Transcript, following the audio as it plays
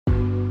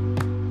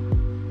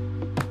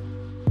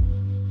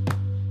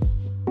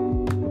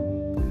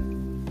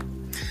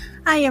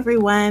Hi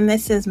everyone,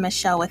 this is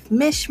Michelle with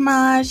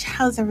Mishmash.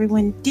 How's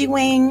everyone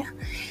doing?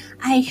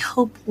 I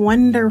hope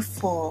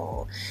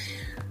wonderful.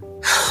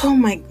 Oh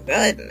my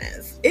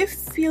goodness. It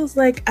feels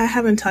like I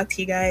haven't talked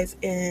to you guys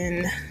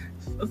in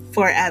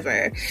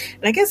forever.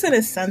 And I guess in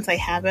a sense I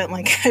haven't.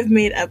 Like I've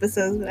made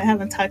episodes, but I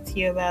haven't talked to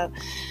you about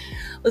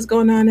what's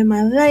going on in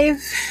my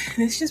life.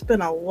 And it's just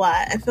been a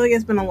lot. I feel like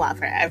it's been a lot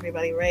for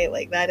everybody, right?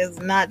 Like that is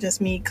not just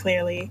me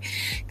clearly.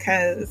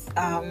 Cause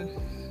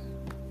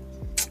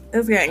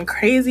it's getting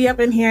crazy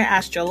up in here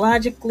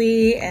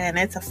astrologically and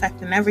it's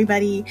affecting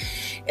everybody.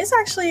 It's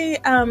actually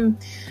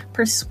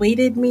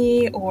persuaded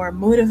me or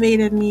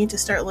motivated me to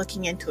start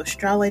looking into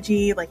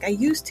astrology like I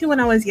used to when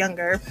I was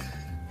younger,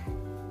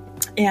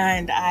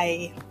 and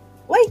I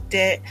liked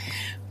it,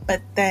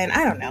 but then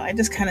I don't know, I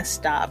just kind of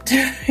stopped.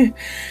 I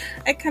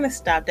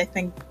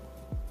think,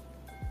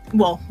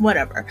 well,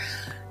 whatever.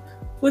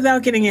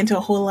 Without getting into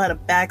a whole lot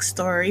of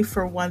backstory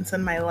for once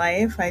in my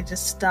life, I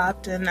just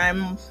stopped, and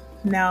I'm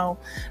now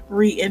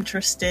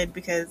reinterested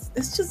because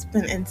it's just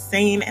been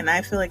insane, and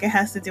I feel like it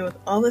has to do with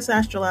all this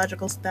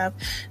astrological stuff.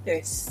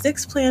 There's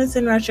 6 planets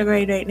in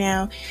retrograde right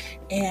now,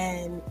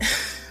 and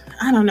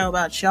I don't know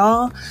about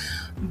y'all,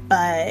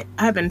 but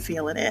I've been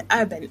feeling it.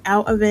 I've been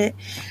out of it.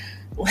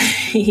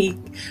 Like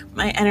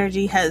my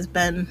energy has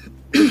been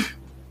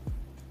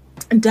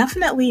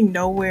definitely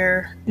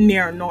nowhere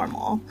near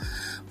normal.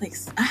 Like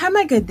I have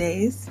my good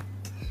days,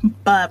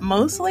 but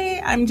mostly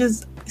I'm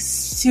just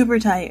super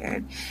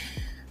tired.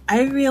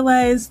 I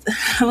realized,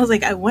 I was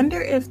like, I wonder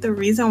if the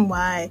reason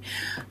why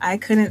I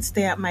couldn't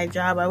stay at my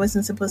job, I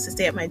wasn't supposed to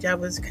stay at my job,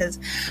 was because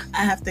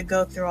I have to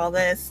go through all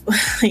this,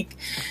 like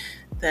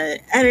the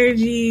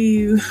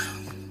energy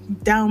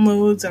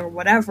downloads or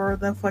whatever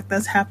the fuck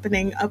that's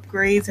happening,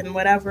 upgrades and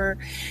whatever,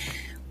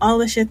 all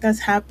the shit that's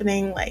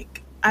happening.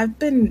 Like, I've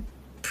been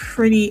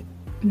pretty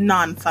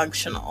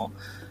non-functional,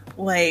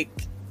 like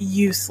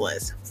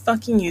useless,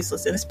 fucking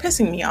useless. And it's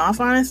pissing me off,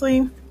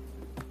 honestly.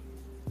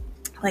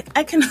 Like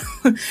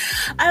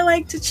I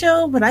like to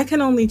chill, but I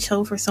can only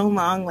chill for so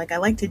long. Like I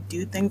like to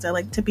do things. I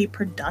like to be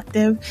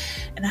productive,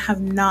 and I have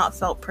not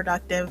felt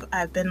productive.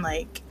 I've been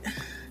like,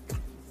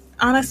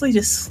 honestly,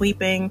 just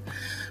sleeping,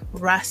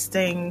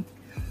 resting,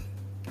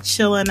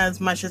 chilling as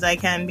much as I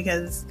can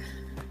because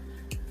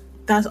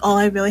that's all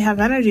I really have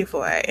energy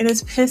for. And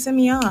it's pissing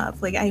me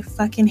off. Like I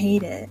fucking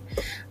hate it.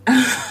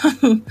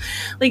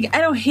 Like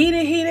I don't hate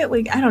it.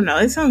 Like I don't know.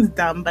 It sounds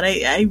dumb, but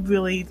I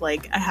really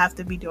like I have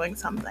to be doing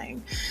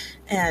something.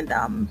 And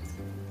I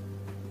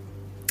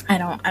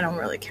don't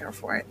really care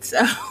for it.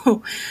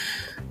 So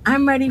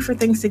I'm ready for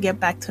things to get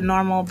back to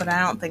normal, but I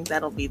don't think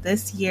that'll be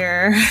this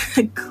year.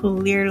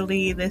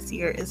 Clearly this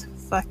year is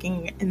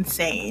fucking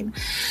insane.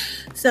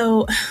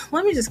 So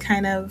let me just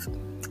kind of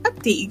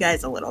update you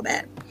guys a little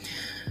bit.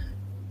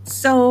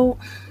 So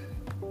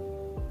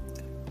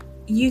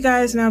you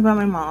guys know about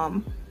my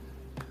mom.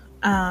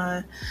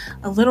 A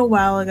little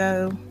while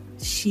ago,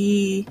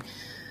 she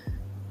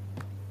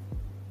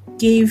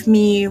gave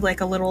me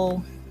like a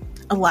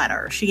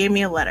letter. She gave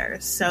me a letter.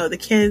 So the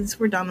kids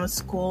were done with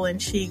school,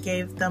 and she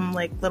gave them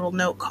like little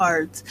note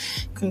cards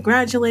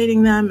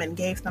congratulating them and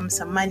gave them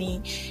some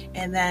money.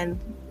 And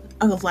then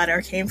a letter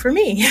came for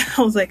me.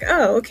 I was like,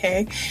 oh,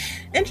 okay,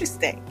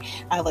 interesting.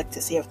 I looked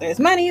to see if there's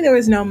money. There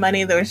was no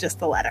money. There was just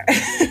the letter.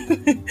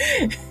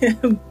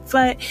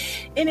 But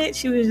in it,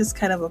 she was just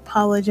kind of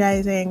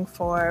apologizing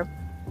for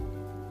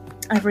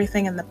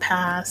everything in the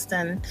past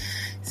and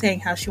saying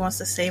how she wants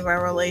to save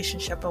our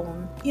relationship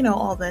and, you know,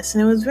 all this.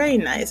 And it was very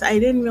nice. I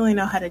didn't really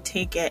know how to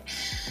take it.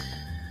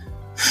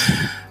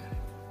 I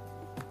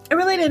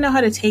really didn't know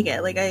how to take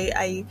it. Like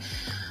I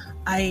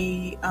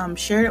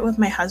shared it with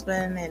my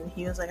husband, and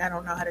he was like, I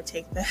don't know how to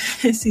take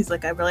this. He's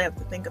like, I really have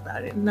to think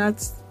about it. And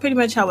that's pretty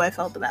much how I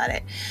felt about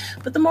it.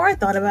 But the more I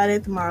thought about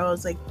it, the more I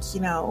was like, you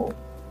know,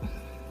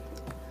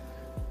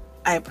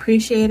 I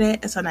appreciate it.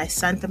 It's a nice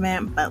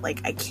sentiment, but like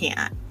I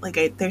can't.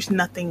 Like there's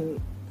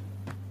nothing.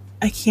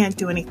 I can't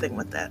do anything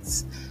with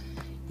this.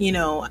 You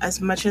know, as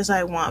much as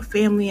I want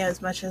family,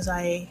 as much as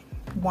I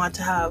want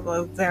to have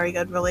a very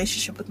good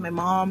relationship with my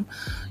mom,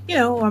 you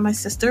know, or my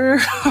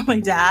sister, or my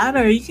dad,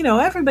 or, you know,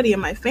 everybody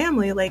in my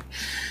family, like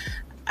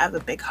I have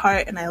a big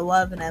heart, and I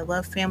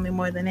love family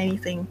more than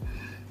anything.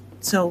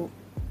 So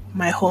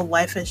my whole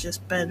life has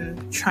just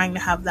been trying to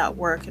have that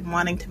work and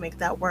wanting to make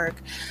that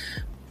work.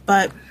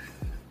 But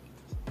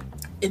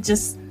it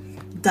just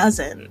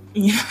doesn't,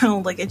 you know,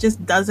 like it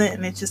just doesn't,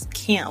 and it just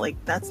can't. Like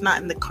that's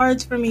not in the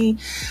cards for me.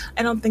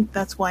 I don't think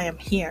that's why I'm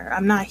here.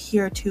 I'm not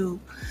here to,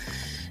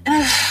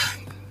 I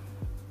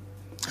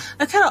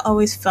kind of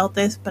always felt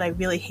this, but I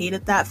really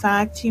hated that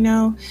fact, you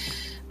know,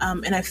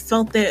 and I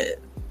felt that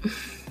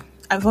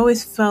I've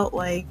always felt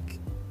like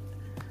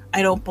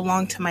I don't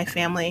belong to my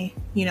family,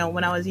 you know,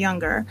 when I was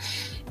younger.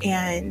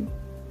 And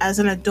as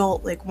an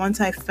adult, like once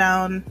I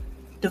found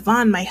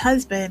Devon, my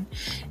husband,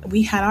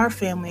 we had our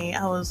family,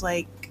 I was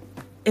like,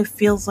 it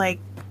feels like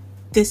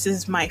this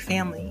is my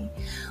family.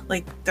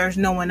 Like there's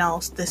no one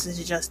else. This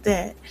is just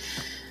it.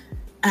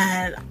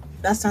 And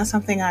that's not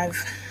something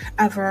I've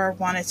ever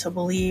wanted to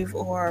believe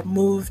or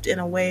moved in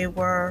a way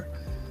where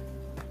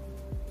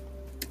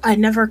I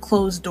never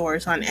closed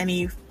doors on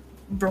any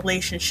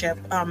relationship,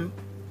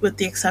 with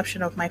the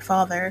exception of my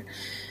father.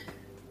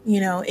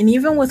 And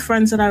even with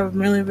friends that I'm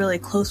really, really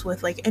close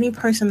with, like any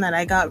person that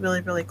I got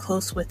really, really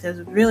close with, it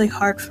was really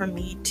hard for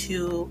me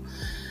to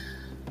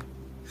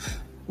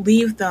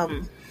leave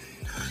them,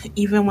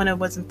 even when it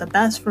wasn't the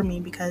best for me,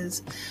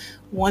 because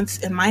once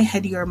in my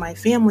head you're my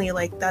family,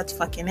 like that's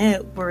fucking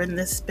it. We're in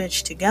this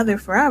bitch together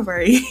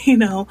forever,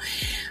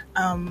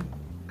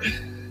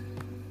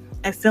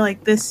 I feel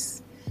like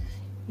this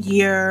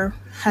year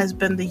has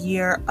been the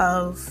year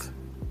of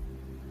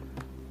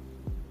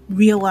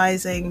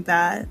realizing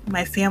that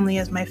my family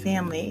is my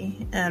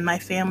family and my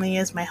family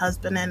is my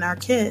husband and our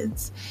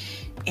kids,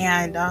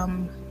 and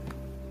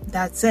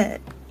that's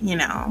it.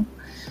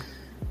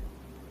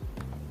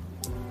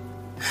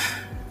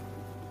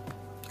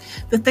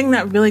 The thing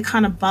that really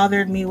kind of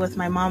bothered me with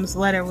my mom's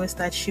letter was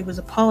that she was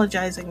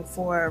apologizing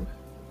for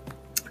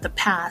the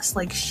past.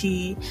 Like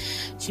she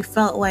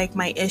felt like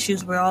my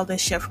issues were all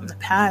this shit from the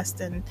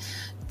past, and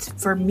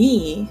for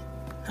me,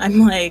 I'm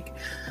like,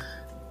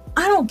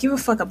 I don't give a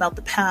fuck about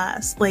the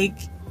past. Like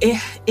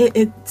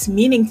it's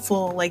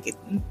meaningful. Like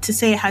to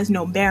say it has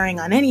no bearing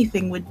on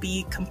anything would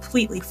be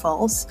completely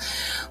false.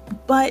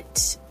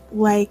 But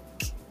like,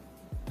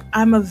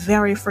 I'm a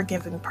very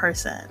forgiving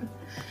person.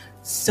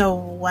 So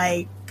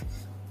like,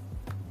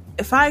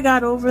 if I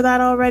got over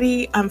that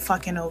already, I'm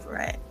fucking over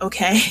it.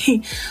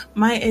 Okay.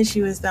 My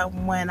issue is that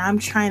when I'm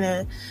trying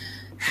to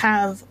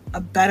have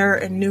a better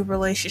and new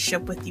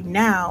relationship with you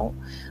now,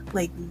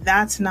 like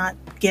that's not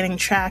getting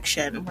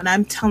traction. When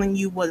I'm telling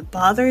you what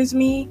bothers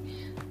me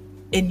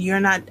and you're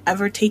not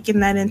ever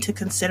taking that into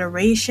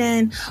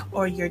consideration,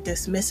 or you're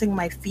dismissing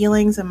my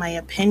feelings and my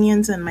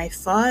opinions and my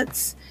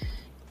thoughts,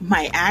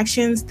 my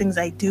actions, things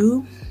I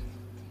do,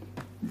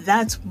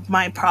 that's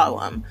my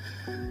problem.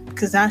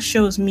 Because that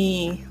shows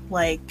me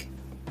like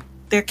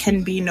there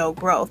can be no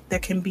growth, there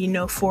can be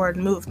no forward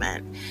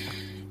movement.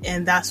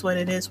 And that's what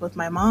it is with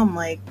my mom.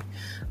 Like,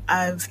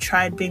 I've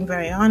tried being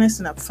very honest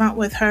and upfront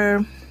with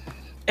her,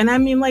 and I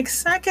mean, like,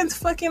 seconds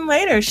fucking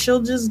later,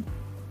 she'll just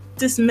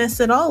dismiss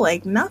it all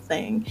like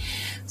nothing.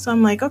 So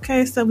I'm like,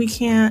 okay, so we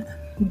can't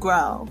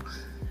grow.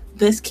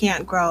 This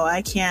can't grow.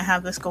 I can't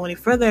have this go any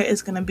further.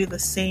 It's going to be the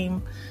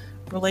same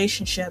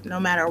relationship no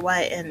matter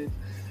what. And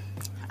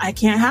I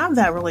can't have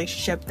that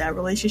relationship. That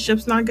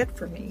relationship's not good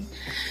for me.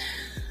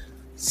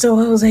 So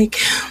I was like,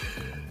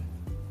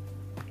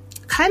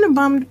 kind of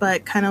bummed,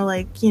 but kind of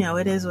like,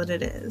 it is what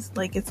it is.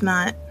 Like, it's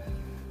not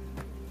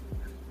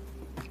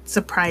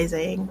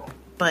surprising,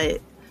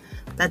 but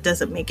that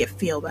doesn't make it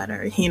feel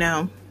better,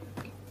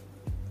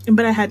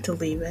 But I had to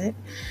leave it.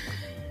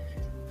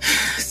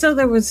 So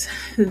there was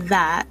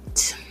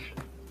that.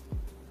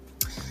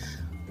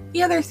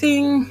 The other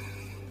thing,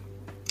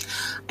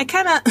 I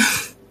kind of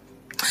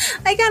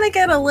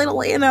get a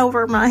little in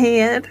over my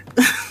head.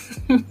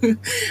 Let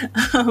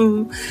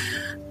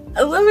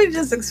me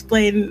just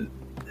explain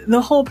the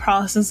whole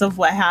process of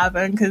what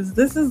happened, because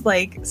this is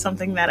like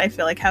something that I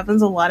feel like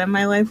happens a lot in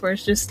my life, where it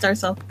just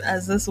starts off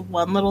as this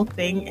one little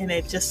thing and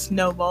it just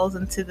snowballs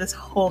into this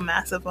whole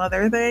massive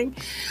other thing.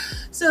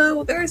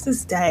 So there's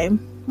this day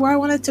where I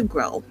wanted to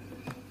grow,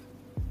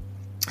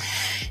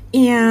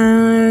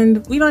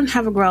 and we don't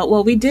have a grill.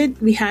 Well, we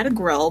had a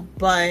grill,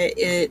 but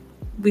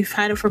we've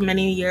had it for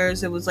many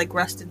years. It was like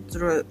rusted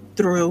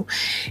through,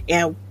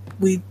 and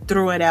we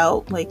threw it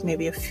out like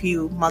maybe a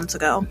few months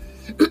ago.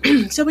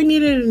 So we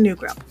needed a new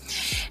grill.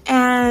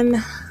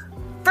 And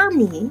for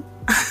me,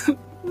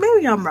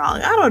 maybe I'm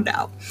wrong, I don't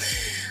know.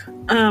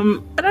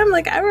 But I'm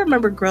like, I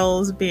remember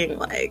grills being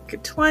like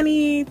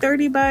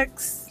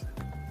 $20-$30.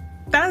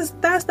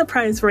 That's the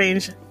price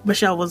range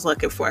Michelle was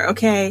looking for,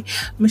 okay?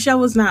 Michelle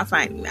was not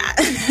finding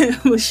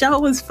that.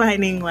 Michelle was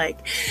finding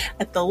like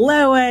at the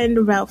low end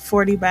about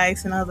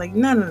 $40, and I was like,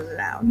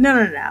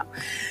 no.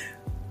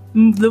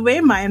 The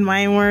way my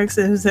mind works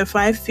is if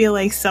I feel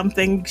like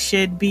something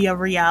should be a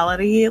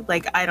reality,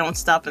 like I don't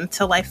stop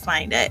until I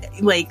find it.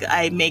 Like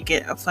I make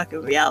it a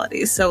fucking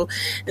reality. So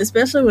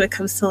especially when it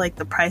comes to like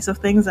the price of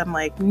things, I'm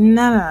like,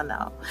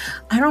 no.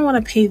 I don't want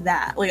to pay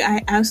that. Like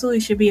I absolutely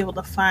should be able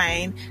to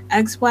find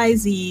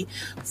XYZ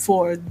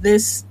for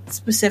this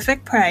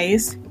specific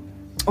price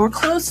or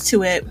close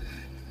to it,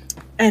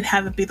 and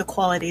have it be the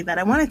quality that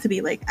I want it to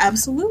be. Like,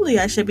 absolutely,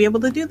 I should be able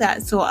to do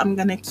that. So I'm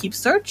going to keep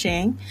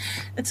searching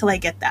until I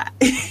get that.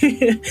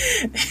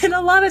 And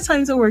a lot of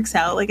times it works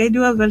out. Like, I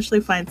do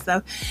eventually find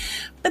stuff.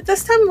 But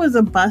this time was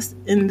a bust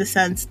in the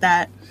sense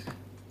that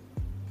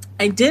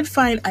I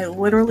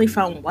literally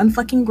found one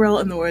fucking grill,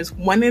 and there was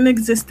one in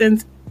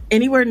existence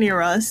anywhere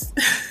near us.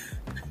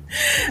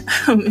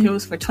 It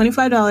was for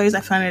 $25.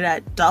 I found it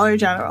at Dollar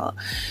General.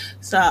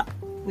 So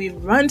we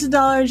run to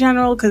Dollar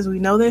General because we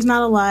know there's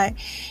not a lot,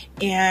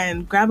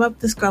 and grab up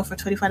this grill for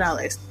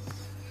 $25.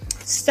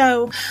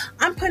 So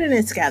I'm putting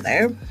it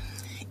together,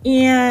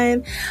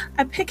 and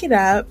I pick it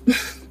up.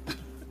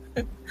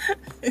 And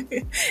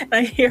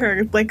I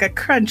hear like a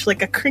crunch,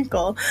 like a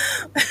crinkle.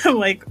 I'm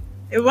like,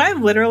 am I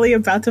literally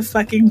about to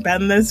fucking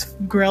bend this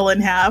grill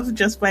in half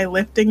just by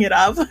lifting it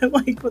up? I'm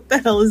like, what the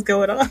hell is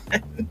going on?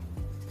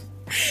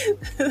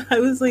 I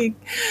was like,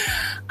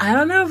 I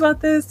don't know about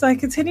this. So I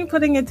continued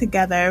putting it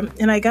together,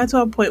 and I got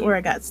to a point where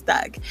I got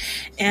stuck.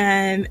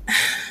 And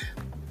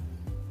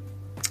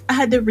I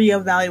had to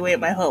reevaluate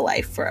my whole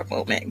life for a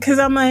moment, because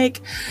I'm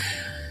like,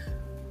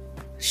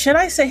 should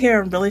I sit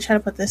here and really try to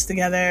put this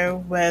together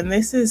when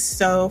this is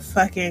so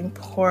fucking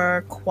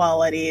poor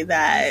quality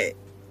that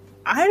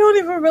I don't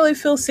even really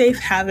feel safe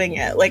having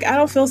it? Like, I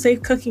don't feel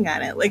safe cooking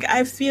on it. Like,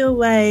 I feel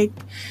like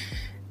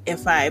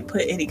if I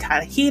put any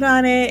kind of heat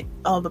on it,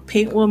 all the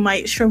paint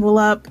might shrivel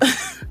up.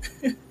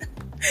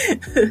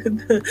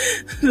 It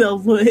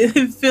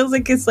feels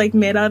like it's like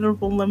made out of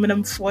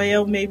aluminum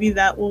foil. Maybe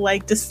that will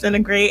like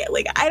disintegrate.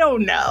 Like, I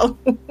don't know.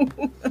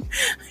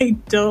 I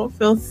don't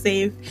feel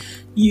safe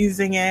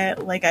using it.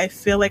 Like, I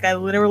feel like I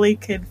literally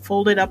could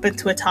fold it up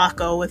into a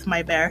taco with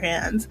my bare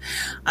hands.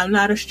 I'm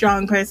not a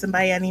strong person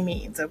by any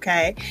means,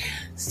 okay?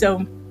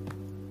 So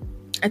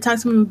I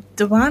talked to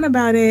Devon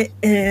about it,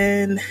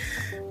 and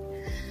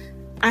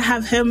I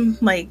have him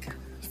like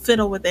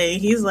fiddle with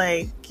it. He's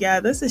like, yeah,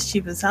 this is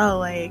cheap as hell.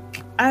 Like,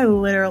 I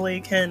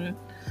literally can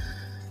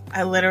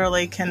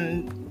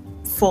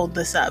fold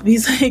this up.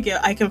 He's like,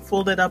 yeah, I can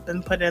fold it up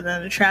and put it in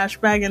a trash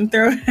bag and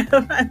throw it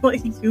out. I'm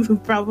like, you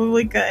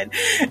probably could.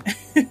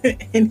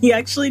 And he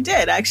actually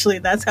did. Actually,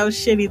 that's how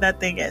shitty that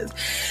thing is.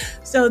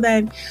 So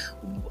then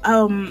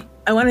I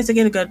wanted to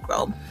get a good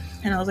grill,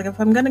 and I was like, if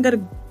I'm gonna get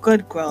a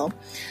good grill,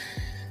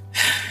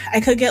 I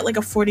could get like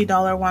a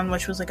 $40 one,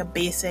 which was like a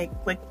basic,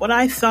 like what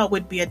I thought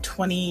would be a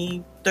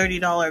 $20,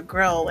 $30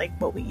 grill, like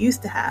what we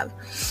used to have,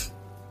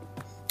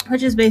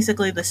 which is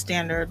basically the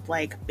standard,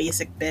 like,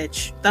 basic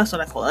bitch. That's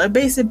what I call it. A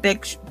basic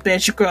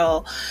bitch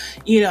grill,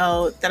 you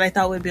know, that I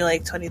thought would be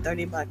like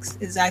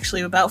 $20-$30 is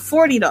actually about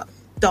 $40 to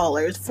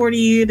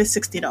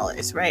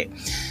 $60, right?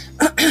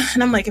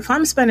 And I'm like, if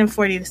I'm spending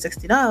 $40 to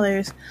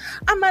 $60,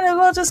 I might as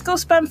well just go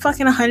spend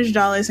fucking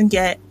 $100 and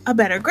get a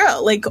better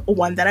grill, like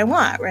one that I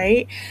want,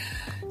 right?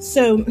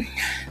 So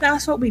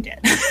that's what we did.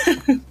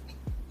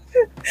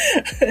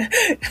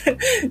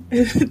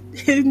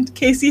 In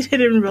case you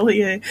didn't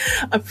really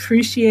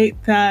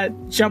appreciate that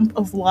jump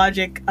of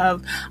logic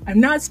of, I'm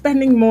not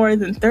spending more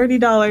than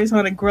 $30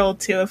 on a grill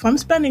too. If I'm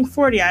spending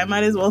 $40, I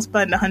might as well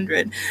spend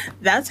 $100.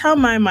 That's how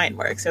my mind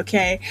works,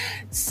 okay?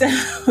 So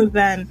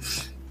then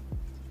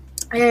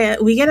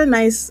we get a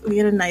nice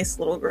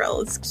little grill.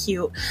 It's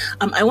cute.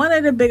 I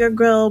wanted a bigger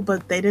grill,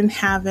 but they didn't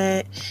have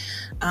it.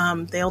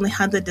 They only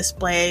had the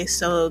display,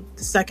 so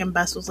the second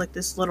best was like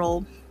this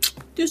little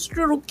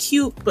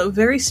cute but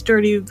very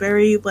sturdy,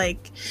 very,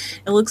 like,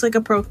 it looks like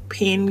a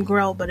propane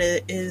grill, but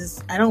it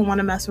is, I don't want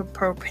to mess with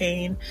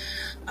propane.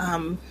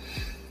 I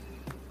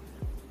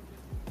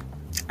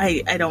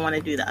don't want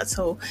to do that,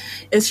 so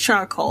it's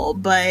charcoal.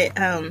 But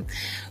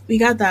we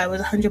got that. It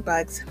was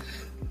 $100.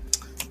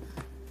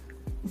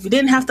 We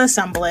didn't have to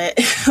assemble it.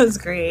 It was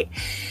great.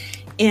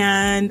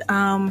 And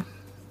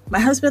my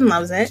husband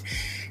loves it.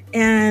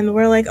 And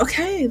we're like,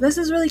 okay, this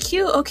is really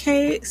cute.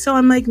 Okay, so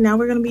I'm like, now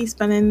we're going to be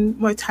spending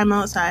more time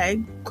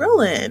outside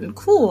grilling.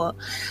 Cool.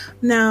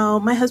 Now,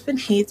 my husband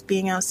hates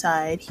being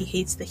outside. He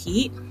hates the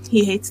heat.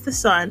 He hates the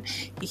sun.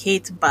 He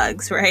hates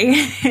bugs, right?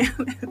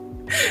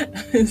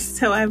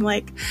 So I'm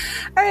like,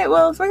 all right,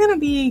 well, if we're going to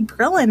be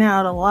grilling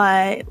out a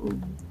lot,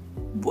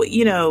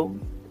 you know,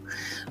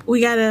 we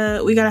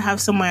gotta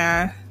have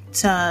somewhere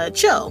to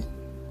chill.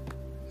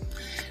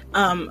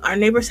 Our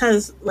neighbors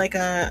has like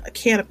a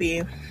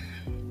canopy.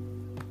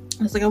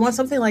 I was like, I want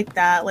something like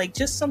that, like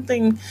just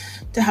something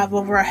to have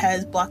over our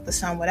heads, block the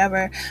sun,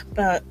 whatever.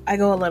 But I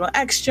go a little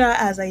extra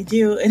as I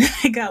do, and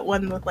I got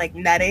one with like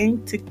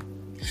netting to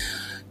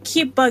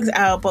keep bugs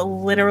out, but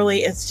literally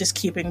it's just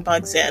keeping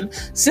bugs in.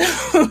 So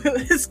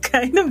it's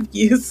kind of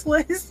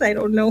useless. I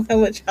don't know how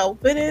much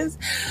help it is,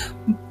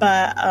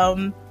 but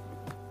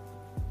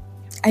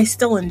I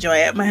still enjoy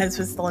it. My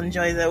husband still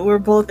enjoys it. We're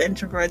both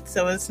introverts,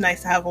 so it's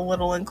nice to have a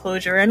little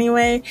enclosure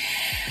anyway.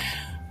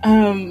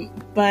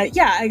 But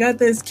yeah, I got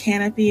this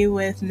canopy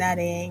with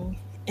netting,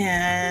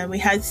 and we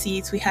had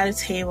seats, we had a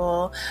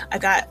table. I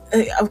got,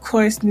 of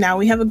course, now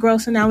we have a grill,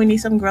 so now we need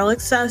some grill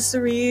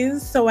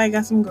accessories. So I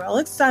got some grill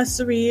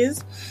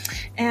accessories,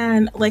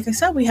 and like I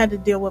said, we had to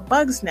deal with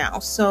bugs now.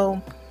 So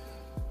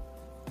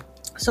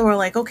we're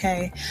like,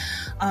 okay,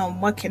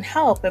 what can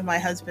help? And my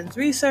husband's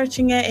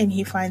researching it, and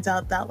he finds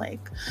out that,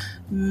 like,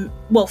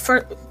 well,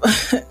 for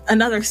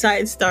another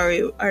side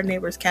story, our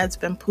neighbor's cat's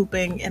been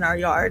pooping in our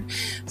yard.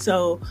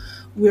 So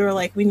we were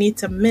like, we need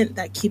some mint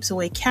that keeps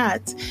away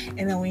cats,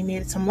 and then we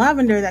needed some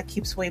lavender that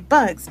keeps away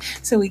bugs.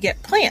 So we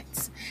get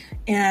plants,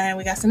 and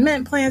we got some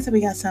mint plants, and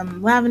we got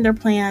some lavender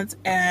plants,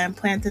 and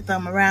planted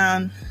them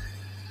around.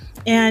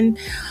 And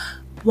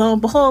lo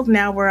and behold,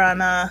 now we're on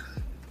a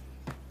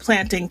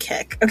planting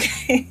kick.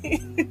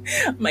 Okay.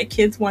 My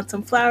kids want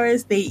some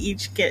flowers. They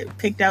each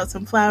picked out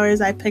some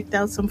flowers. I picked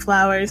out some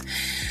flowers.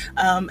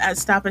 At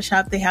Stop and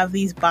Shop, they have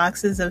these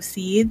boxes of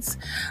seeds,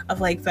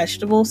 of like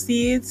vegetable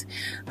seeds.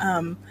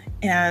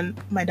 And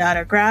my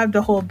daughter grabbed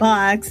a whole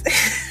box.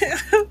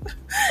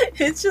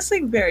 It's just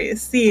like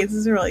various seeds.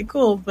 It's really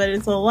cool, but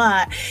it's a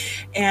lot.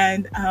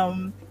 And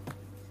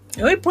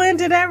we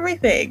planted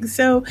everything.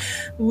 So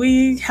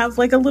we have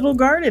like a little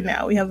garden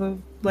now. We have a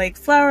like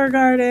flower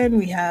garden.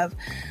 We have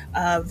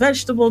a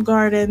vegetable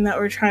garden that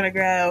we're trying to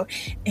grow.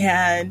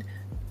 And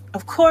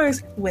of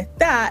course, with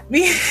that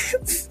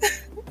means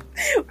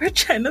we're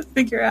trying to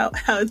figure out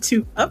how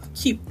to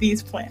upkeep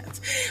these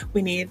plants.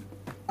 We need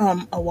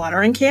a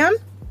watering can.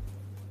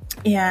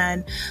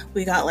 And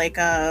we got like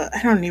I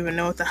don't even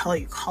know what the hell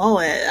you call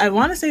it. I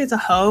want to say it's a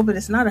hoe, but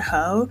it's not a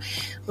hoe.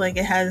 Like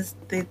it has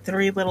the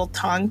 3 little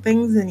tong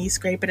things and you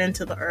scrape it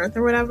into the earth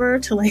or whatever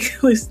to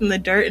like loosen the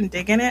dirt and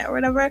dig in it or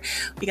whatever.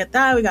 We got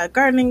that. We got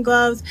gardening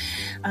gloves.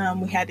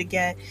 We had to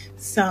get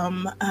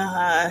some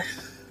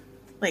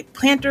like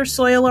planter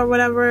soil or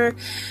whatever.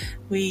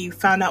 We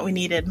found out we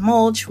needed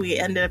mulch. We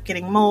ended up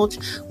getting mulch.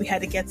 We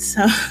had to get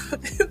some.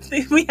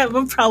 We have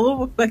a problem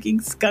with fucking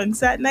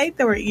skunks at night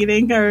that were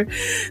eating they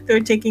were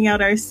taking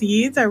out our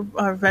seeds,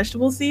 our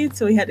vegetable seeds.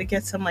 So we had to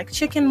get some like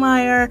chicken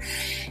wire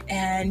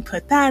and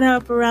put that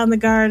up around the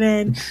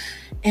garden.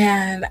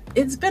 And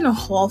it's been a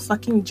whole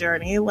fucking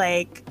journey.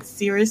 Like,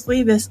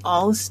 seriously, this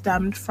all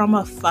stemmed from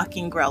a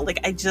fucking grill.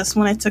 Like, I just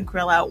wanted to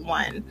grill out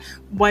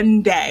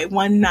one day,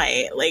 one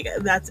night. Like,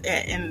 that's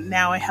it. And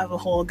now I have a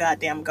whole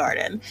goddamn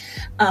garden.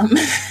 But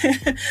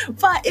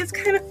it's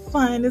kind of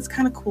fun. It's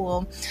kind of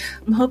cool.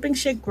 I'm hoping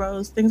shit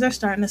grows. Things are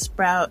starting to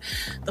sprout.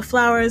 The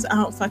flowers, I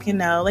don't fucking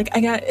know. Like,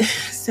 I got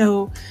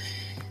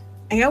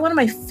one of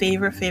my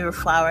favorite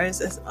flowers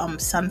is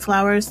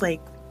sunflowers. Like,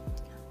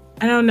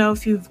 I don't know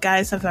if you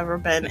guys have ever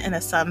been in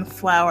a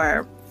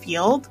sunflower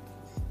field.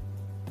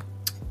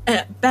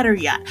 Better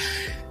yet,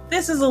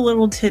 this is a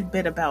little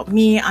tidbit about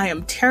me. I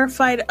am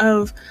terrified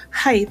of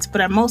heights,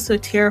 but I'm also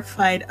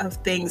terrified of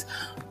things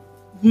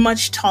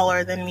much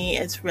taller than me.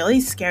 It's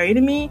really scary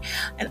to me.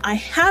 And I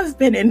have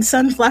been in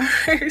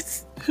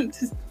sunflowers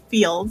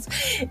fields,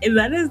 and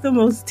that is the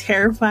most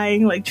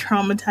terrifying, like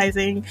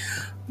traumatizing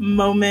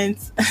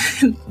moments.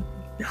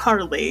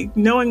 Hardly,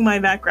 knowing my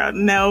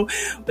background, no,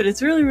 but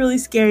it's really, really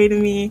scary to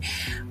me.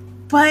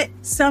 But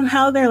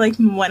somehow they're like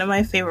one of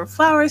my favorite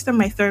flowers. They're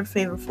my 3rd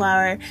favorite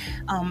flower,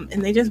 and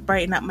they just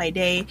brighten up my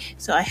day.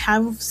 So I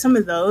have some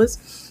of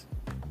those,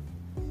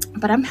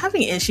 but I'm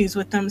having issues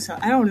with them, so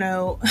I don't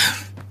know.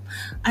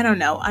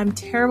 I'm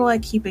terrible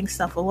at keeping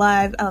stuff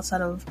alive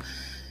outside of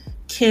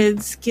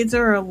kids. Kids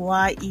are a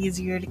lot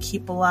easier to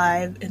keep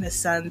alive in a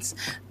sense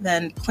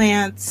than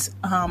plants.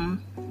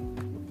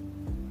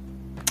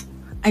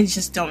 I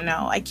just don't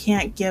know. I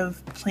can't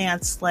give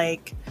plants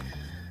like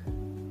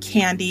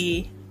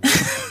candy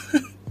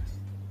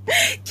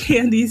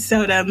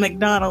soda,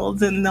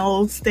 McDonald's, and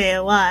they'll stay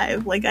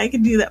alive. Like, I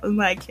could do that with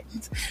my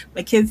kids.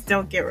 My kids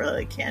don't get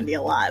really candy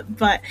a lot,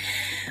 but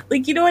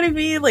like, you know what I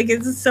mean? Like,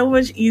 it's so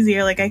much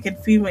easier. Like, I could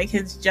feed my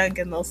kids junk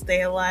and they'll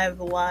stay alive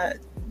a lot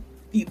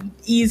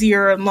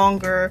easier and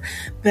longer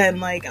than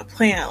like a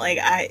plant. Like,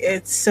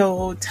 it's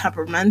so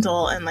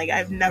temperamental, and like,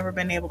 I've never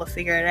been able to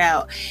figure it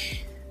out.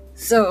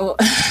 So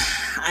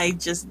I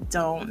just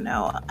don't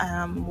know.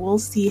 We'll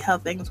see how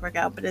things work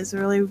out, but it's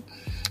really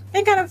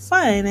been kind of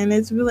fun, and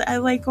it's really, I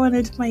like going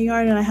into my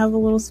yard and I have a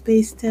little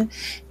space to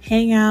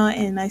hang out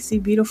and I see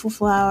beautiful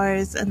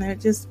flowers, and it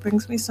just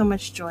brings me so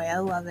much joy. I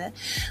love it.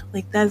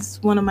 Like,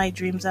 that's one of my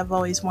dreams I've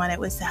always wanted,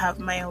 was to have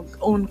my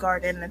own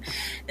garden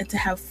and to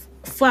have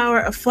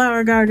a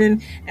flower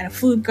garden and a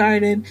food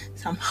garden.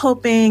 So I'm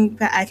hoping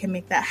that I can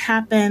make that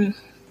happen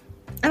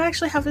and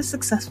actually have a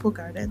successful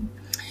garden.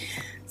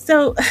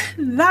 So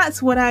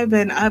that's what I've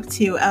been up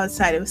to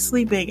outside of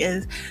sleeping,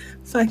 is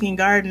fucking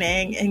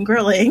gardening and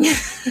grilling.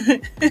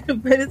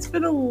 But it's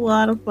been a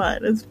lot of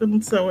fun. It's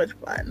been so much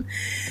fun.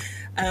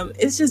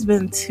 It's just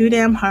been too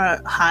damn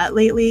hot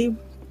lately.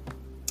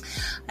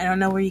 I don't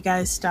know where you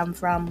guys stem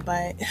from,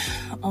 but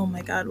oh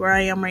my god, where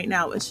I am right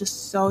now, it's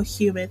just so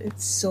humid.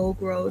 It's so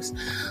gross.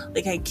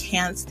 Like, I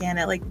can't stand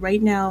it. Like,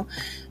 right now,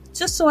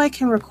 just so I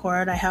can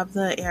record, I have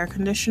the air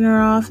conditioner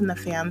off and the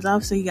fans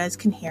off so you guys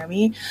can hear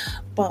me.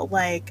 But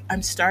like,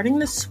 I'm starting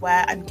to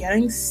sweat. I'm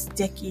getting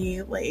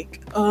sticky.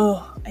 Like,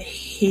 oh, I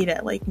hate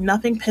it. Like,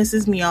 nothing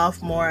pisses me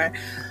off more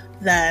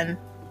than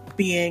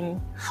being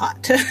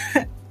hot.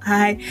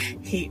 I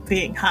hate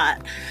being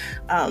hot.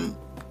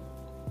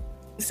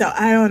 So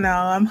I don't know.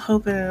 I'm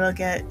hoping it'll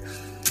get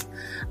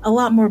a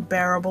lot more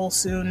bearable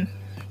soon.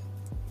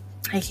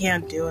 I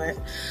can't do it.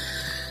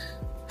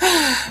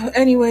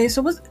 Anyway,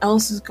 so what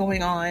else is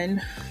going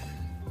on?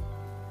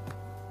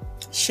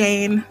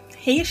 Shane.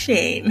 Hey,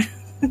 Shane.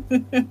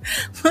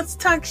 Let's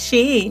talk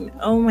Shane.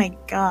 Oh my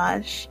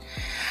gosh.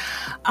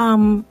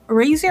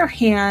 Raise your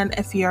hand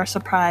if you're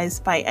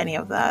surprised by any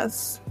of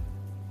this.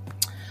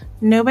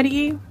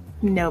 Nobody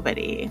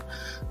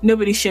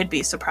should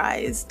be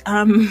surprised.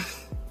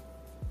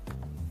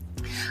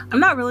 I'm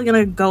not really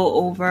gonna go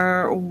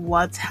over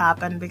what's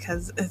happened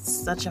because it's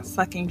such a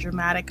fucking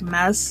dramatic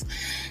mess.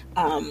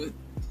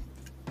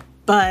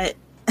 But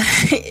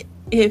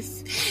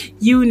if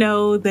you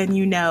know, then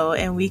you know,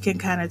 and we can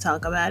kind of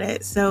talk about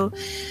it. So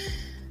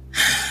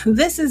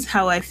this is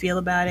how I feel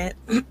about it.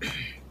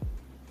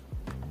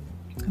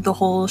 The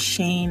whole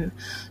Shane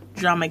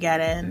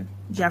Dramageddon,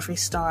 Jeffree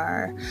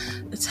Star,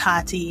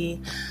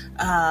 Tati,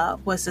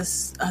 what's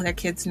this other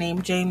kid's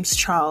name? James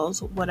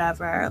Charles,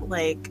 whatever.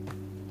 Like,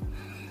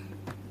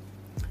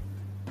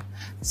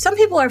 some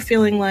people are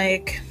feeling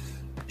like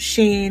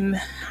Shane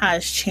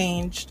has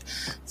changed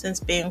since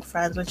being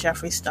friends with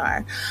Jeffree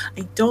Star.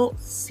 I don't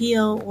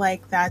feel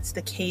like that's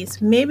the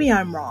case. Maybe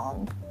I'm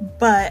wrong,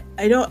 but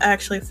I don't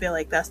actually feel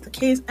like that's the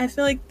case. I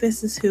feel like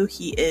this is who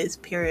he is,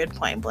 period,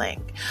 point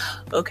blank.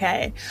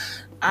 Okay?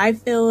 I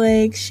feel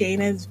like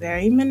Shane is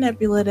very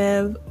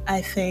manipulative.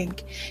 I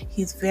think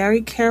he's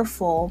very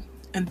careful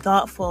and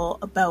thoughtful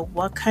about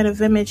what kind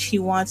of image he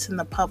wants in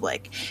the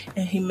public,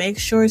 and he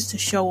makes sure to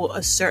show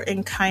a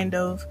certain kind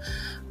of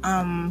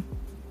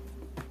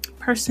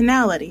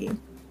personality,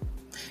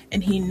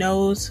 and he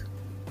knows.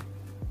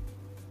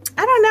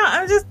 I don't know,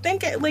 I'm just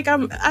thinking, like,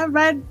 I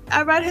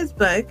read his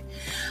book,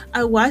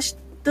 I watched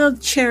the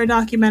Cher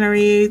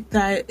documentary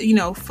that, you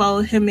know,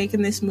 followed him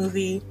making this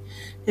movie,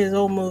 his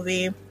old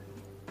movie.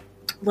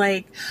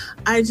 Like,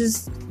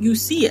 you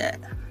see it.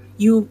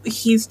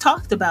 He's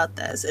talked about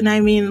this, and I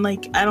mean,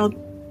 like,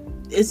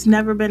 it's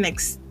never been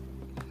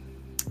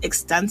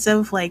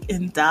extensive, like,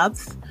 in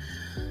depth.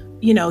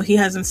 You know, he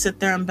hasn't sit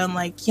there and been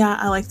like, yeah,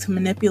 I like to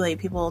manipulate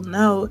people.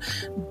 No,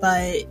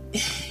 but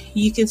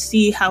you can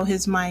see how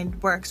his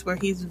mind works, where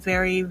he's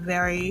very,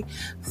 very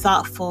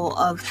thoughtful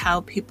of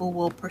how people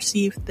will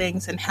perceive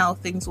things and how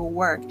things will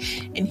work.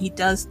 And he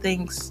does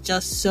things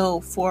just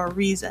so for a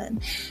reason.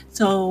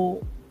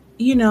 So,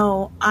 you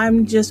know,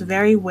 I'm just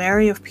very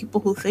wary of people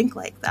who think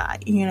like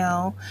that, you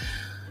know.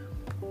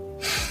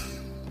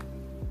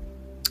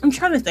 I'm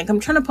trying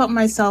to put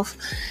myself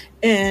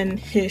in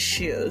his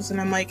shoes, and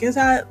I'm like, is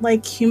that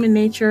like human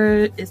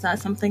nature? Is that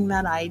something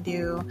that I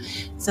do?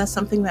 Is that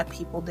something that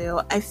people do?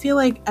 I feel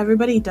like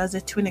everybody does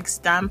it to an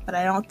extent, but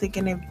I don't think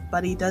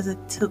anybody does it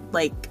to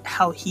like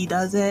how he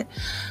does it,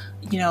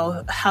 you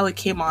know, how it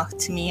came off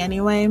to me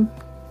anyway.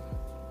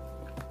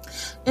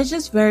 It's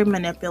just very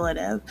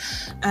manipulative,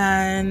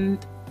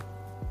 and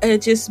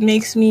it just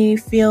makes me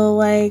feel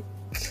like,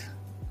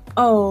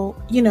 oh,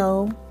 you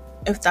know,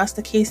 if that's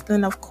the case,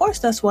 then of course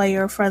that's why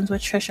you're friends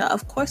with Trisha.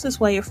 Of course that's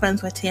why you're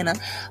friends with Tana.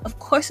 Of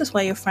course that's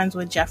why you're friends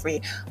with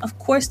Jeffree. Of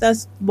course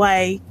that's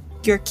why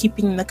you're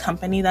keeping the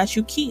company that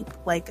you keep.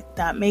 Like,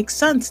 that makes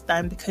sense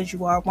then, because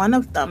you are one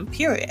of them,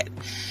 period.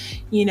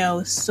 You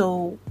know,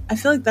 so I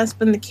feel like that's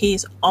been the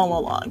case all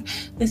along.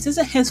 This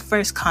isn't his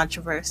first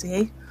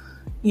controversy,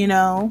 you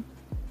know.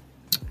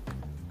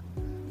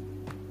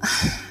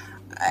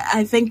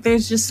 I think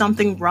there's just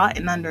something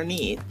rotten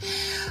underneath.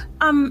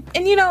 And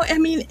you know, I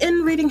mean,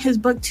 in reading his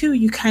book too,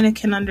 you kind of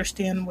can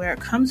understand where it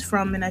comes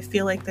from, and I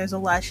feel like there's a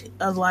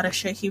lot of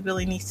shit he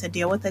really needs to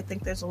deal with. I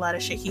think there's a lot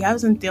of shit he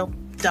hasn't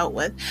dealt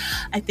with.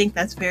 I think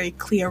that's very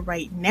clear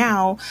right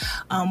now,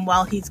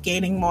 while he's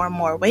gaining more and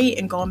more weight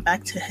and going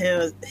back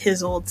to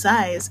his old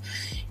size,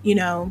 you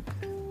know.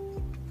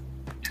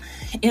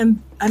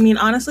 And I mean,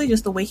 honestly,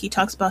 just the way he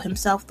talks about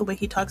himself, the way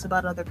he talks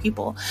about other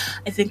people,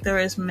 I think there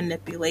is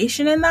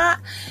manipulation in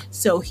that.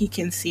 So he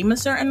can seem a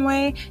certain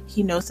way.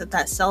 He knows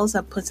that sells,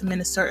 that puts him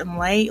in a certain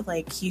light.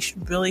 Like, he's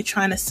really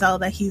trying to sell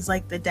that he's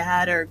like the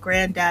dad or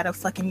granddad of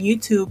fucking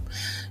YouTube.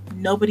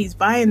 Nobody's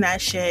buying that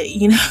shit,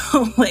 you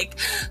know. Like,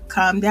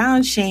 calm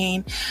down,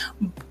 Shane.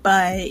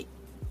 But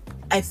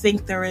I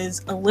think there is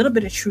a little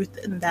bit of truth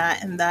in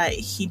that, and that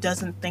he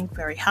doesn't think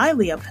very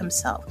highly of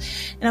himself.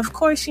 And of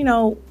course, you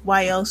know,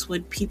 why else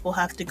would people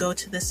have to go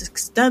to this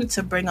extent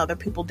to bring other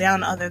people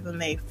down, other than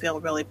they feel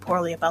really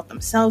poorly about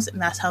themselves,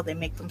 and that's how they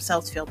make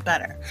themselves feel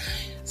better.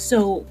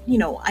 So, you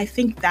know, I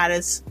think that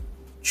is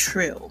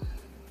true.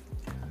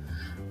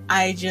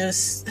 I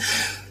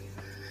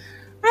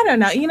don't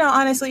know, you know,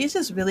 honestly, it's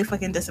just really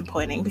fucking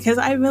disappointing, because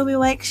I really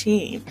like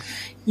Shane,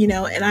 you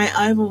know, and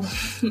I will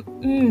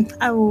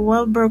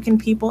love broken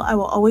people. I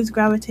will always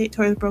gravitate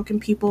towards broken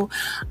people.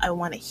 I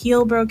want to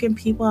heal broken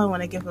people. I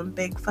want to give them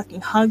big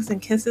fucking hugs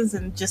and kisses,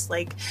 and just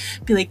like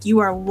be like, you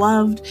are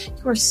loved,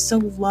 you are so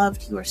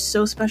loved, you are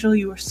so special,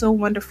 you are so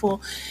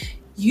wonderful.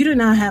 You do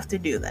not have to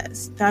do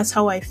this. That's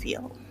how I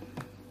feel,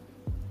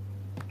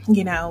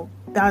 you know.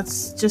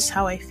 That's just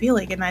how I feel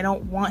like, and I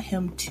don't want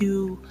him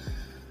to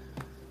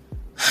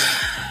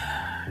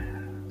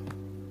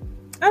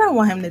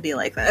be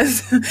like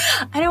this.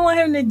 I don't want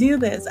him to do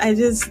this.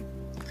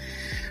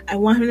 I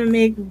want him to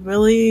make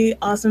really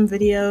awesome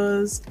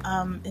videos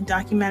and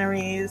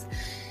documentaries,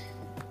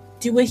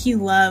 do what he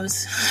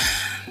loves,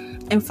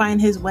 and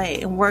find his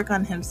way and work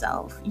on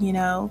himself, you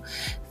know,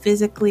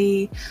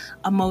 physically,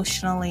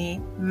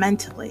 emotionally,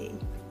 mentally.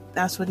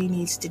 That's what he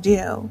needs to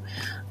do.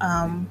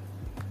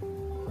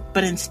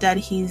 But instead,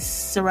 he's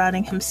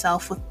surrounding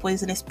himself with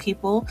poisonous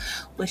people,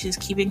 which is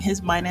keeping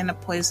his mind in a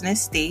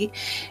poisonous state.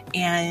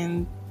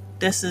 And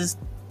this is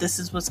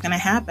what's gonna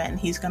happen.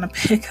 He's gonna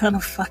pick on a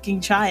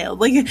fucking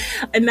child. Like,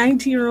 a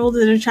 19-year-old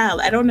is a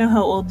child. I don't know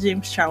how old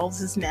James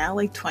Charles is now,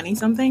 like 20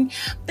 something.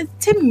 But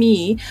to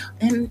me,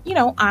 and you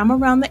know, I'm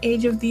around the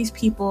age of these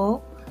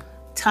people,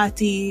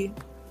 Tati,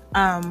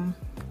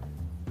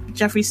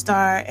 Jeffree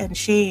Star, and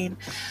Shane.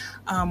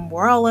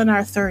 We're all in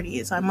our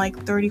 30s. I'm like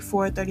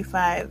 34,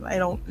 35. I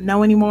don't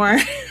know anymore.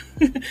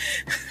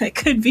 I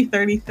could be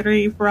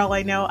 33 for all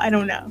I know. I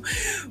don't know.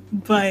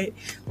 But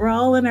we're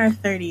all in our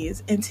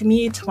 30s. And to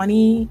me,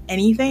 20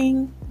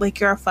 anything, like,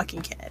 you're a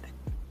fucking kid.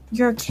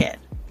 You're a kid.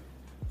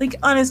 Like,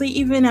 honestly,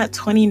 even at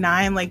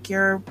 29, like,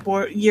 you're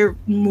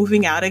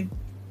moving out of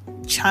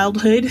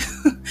childhood,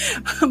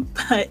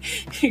 but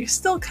you're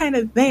still kind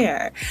of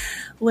there.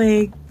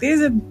 Like,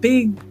 there's a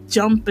big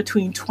jump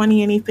between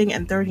 20 anything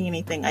and 30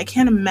 anything. I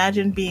can't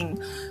imagine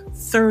being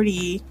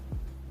 30,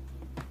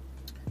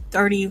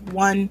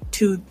 31,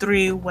 2,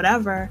 3,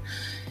 whatever,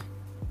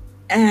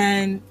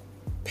 and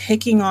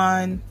picking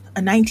on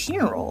a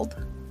 19-year-old.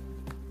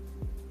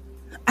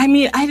 I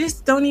mean, I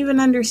just don't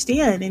even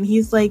understand. And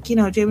he's like, you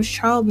know, James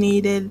Charles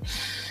needed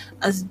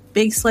a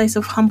big slice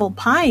of humble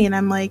pie. And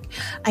I'm like,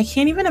 I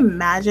can't even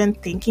imagine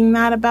thinking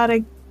that about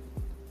a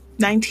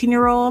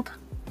 19-year-old.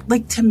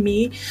 Like, to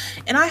me,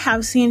 and I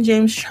have seen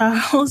James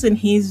Charles, and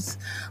he's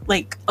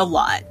like a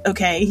lot.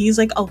 Okay, he's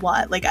like a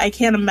lot. Like, I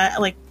can't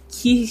imagine. Like,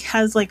 he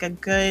has like a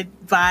good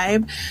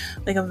vibe,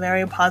 like a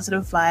very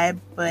positive vibe.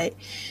 But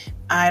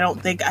I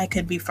don't think I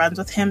could be friends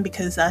with him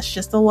because that's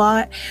just a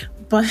lot.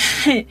 But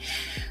it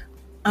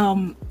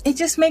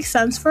just makes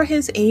sense for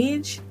his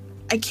age.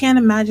 I can't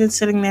imagine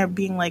sitting there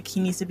being like,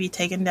 he needs to be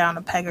taken down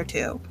a peg or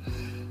two.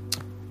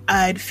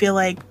 I'd feel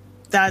like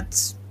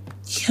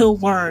he'll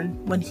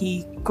learn when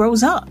he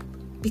grows up,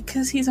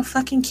 because he's a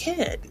fucking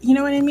kid. You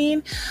know what I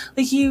mean?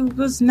 Like, he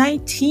was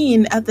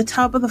 19 at the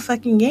top of the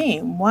fucking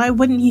game. Why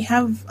wouldn't he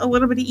have a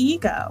little bit of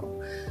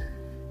ego?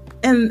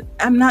 And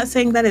I'm not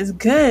saying that is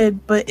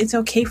good, but it's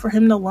okay for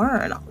him to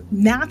learn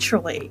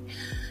naturally,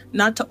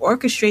 not to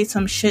orchestrate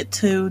some shit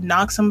to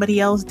knock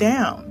somebody else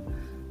down,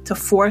 to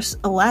force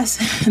a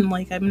lesson.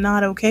 Like, I'm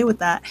not okay with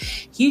that.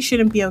 He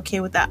shouldn't be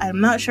okay with that.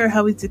 I'm not sure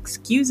how he's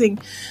excusing.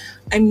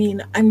 I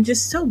mean, I'm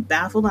just so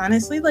baffled,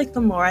 honestly. Like,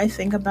 the more I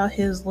think about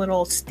his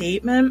little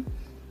statement,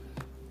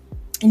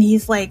 and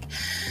he's like,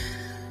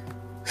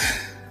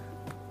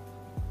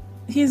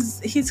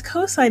 he's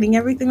co-signing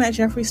everything that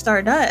Jeffree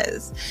Star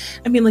does.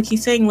 I mean, like,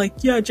 he's saying, like,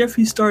 yeah,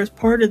 Jeffree Star is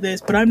part of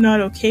this, but I'm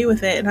not okay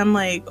with it. And I'm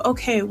like,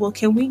 okay, well,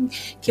 can we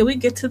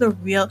get to the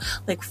real,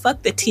 like,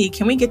 fuck the tea.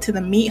 Can we get to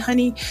the meat,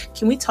 honey?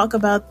 Can we talk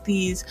about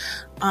these,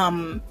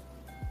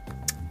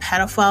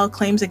 pedophile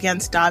claims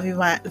against Davi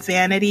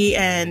Vanity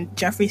and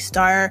Jeffree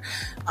Star,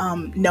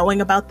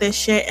 knowing about this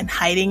shit and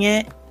hiding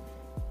it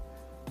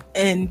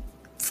and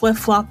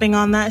flip-flopping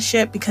on that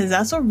shit? Because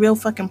that's a real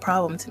fucking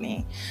problem to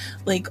me.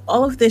 Like,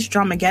 all of this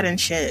Dramageddon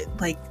shit,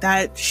 like,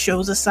 that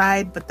shows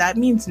aside, but that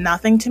means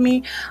nothing to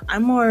me.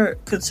 I'm more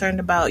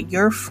concerned about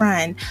your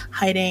friend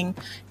hiding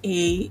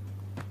a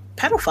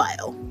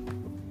pedophile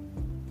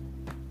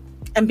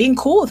and being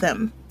cool with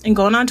him and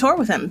going on tour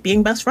with him,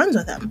 being best friends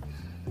with him.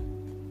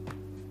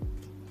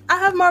 I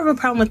have more of a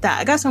problem with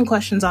that. I got some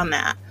questions on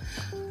that.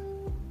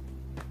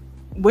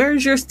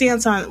 What's your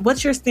stance on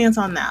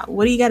that?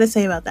 What do you got to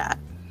say about that?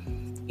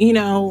 You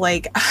know,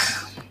 like,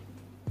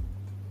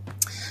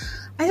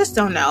 I just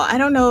don't know. I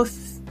don't know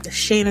if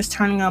Shane is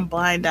turning on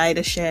blind eye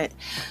to shit,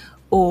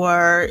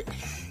 or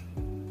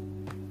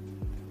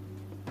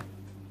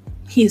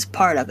he's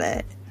part of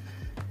it.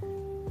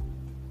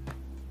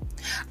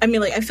 I mean,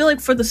 like, I feel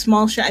like for the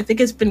small shit, I think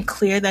it's been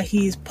clear that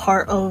he's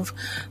part of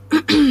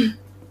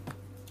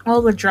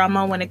all the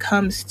drama when it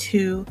comes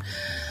to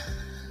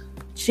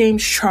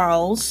James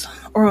Charles,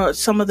 or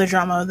some of the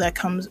drama that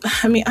comes.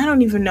 I mean, I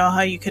don't even know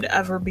how you could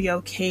ever be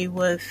okay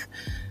with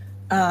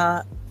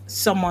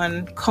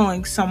someone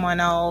calling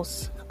someone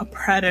else a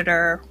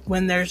predator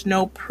when there's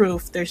no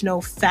proof, there's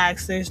no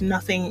facts, there's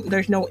nothing,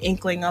 there's no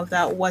inkling of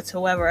that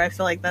whatsoever. I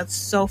feel like that's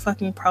so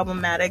fucking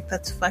problematic.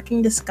 That's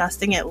fucking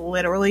disgusting. It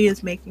literally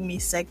is making me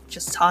sick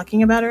just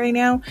talking about it right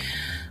now.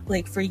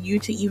 Like, for you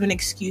to even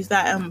excuse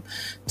that,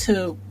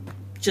 to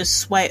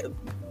just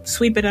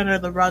sweep it under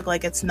the rug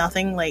like it's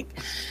nothing, like,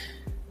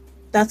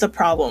 that's a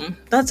problem.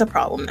 That's a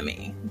problem to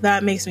me.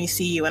 That makes me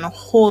see you in a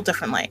whole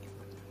different light.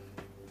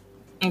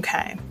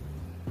 Okay.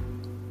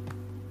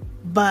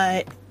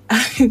 But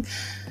and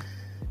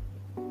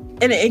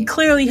it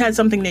clearly had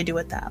something to do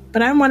with that.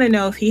 But I want to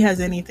know if he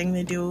has anything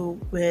to do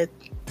with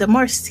the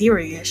more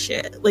serious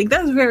shit. Like,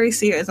 that's very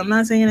serious. I'm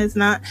not saying it's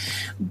not,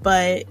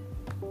 but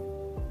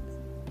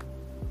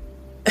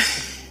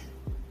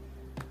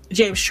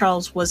James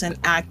Charles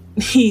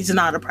he's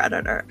not a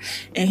predator,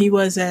 and he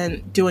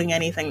wasn't doing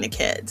anything to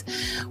kids.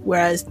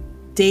 Whereas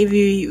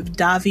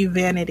Davi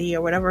Vanity,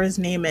 or whatever his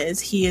name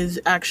is, he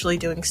is actually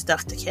doing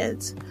stuff to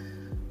kids.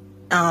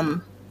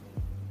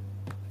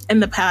 In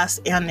the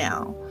past and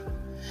now.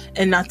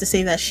 And not to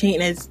say that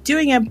Shane is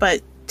doing it,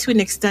 but to an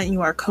extent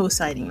you are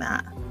co-signing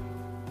that.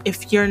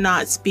 If you're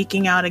not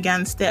speaking out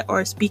against it,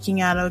 or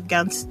speaking out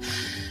against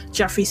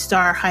Jeffree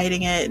Star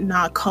hiding it,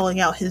 not calling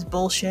out his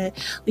bullshit.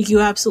 Like, you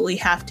absolutely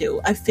have to.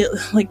 I feel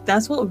like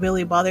that's what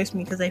really bothers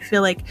me, because I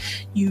feel like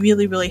you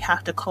really, really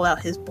have to call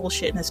out his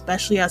bullshit, and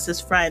especially as his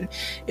friend,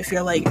 if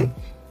you're like,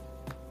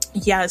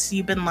 yes,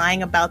 you've been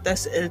lying about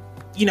this,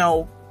 you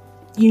know,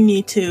 you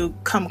need to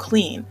come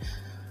clean.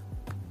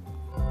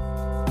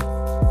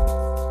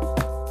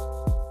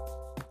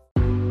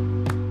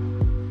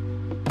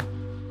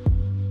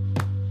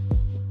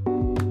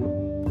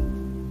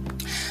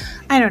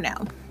 I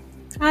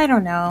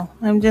don't know.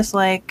 I'm just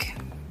like,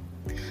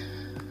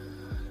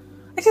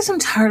 I'm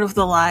tired of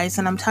the lies,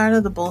 and I'm tired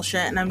of the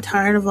bullshit, and I'm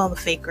tired of all the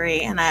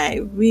fakery, and I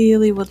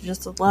really would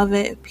just love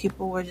it if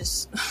people were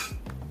just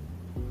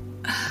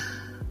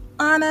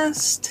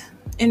honest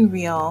and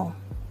real.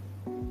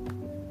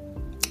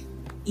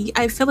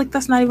 I feel like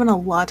that's not even a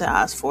lot to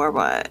ask for,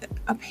 but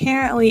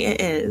apparently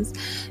it is.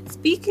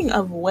 Speaking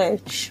of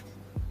which,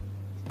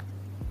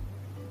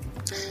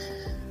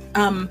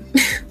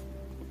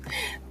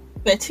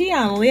 Betty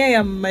and Lea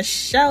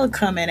Michele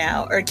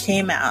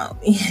came out,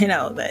 you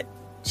know, that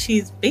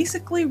she's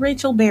basically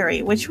Rachel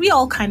Berry, which we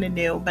all kind of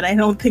knew, but I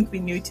don't think we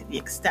knew to the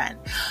extent.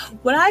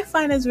 What I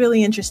find is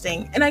really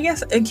interesting, and I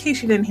guess in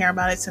case you didn't hear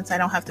about it, since I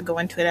don't have to go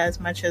into it as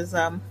much as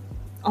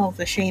all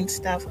the Shane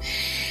stuff,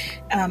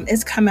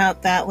 it's come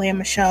out that Lea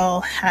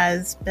Michele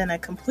has been a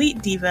complete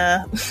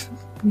diva.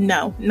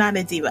 No, not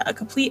a diva, a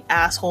complete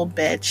asshole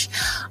bitch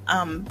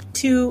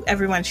to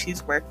everyone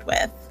she's worked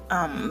with.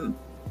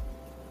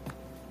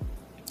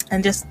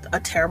 And just a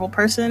terrible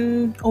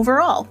person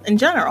overall, in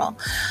general.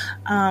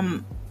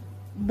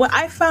 What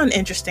I found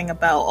interesting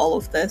about all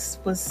of this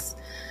was,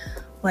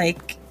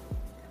 like,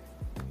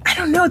 I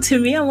don't know, to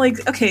me, I'm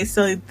like, okay,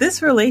 so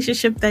this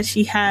relationship that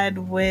she had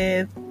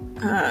with,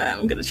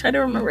 I'm gonna try to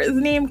remember his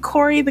name,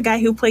 Corey, the guy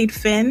who played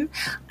Finn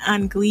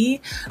on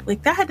Glee,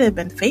 like, that had to have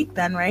been fake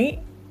then,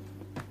 right?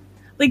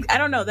 Like, I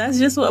don't know, that's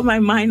just what my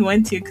mind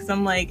went to, because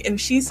I'm like,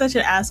 if she's such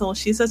an asshole,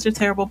 she's such a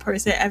terrible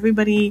person,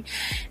 everybody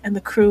in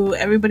the crew,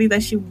 everybody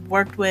that she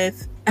worked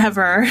with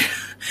ever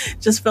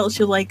just felt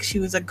she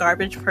was a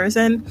garbage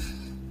person,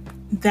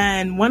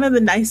 then one of the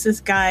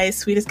nicest guys,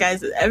 sweetest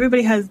guys,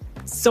 everybody has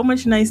so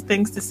much nice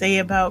things to say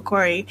about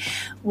Corey,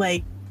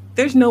 like,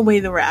 there's no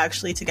way they were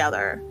actually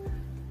together.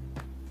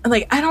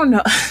 Like, I don't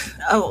know.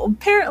 Oh,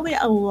 apparently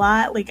a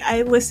lot. Like, I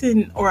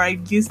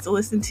used to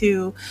listen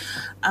to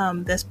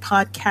this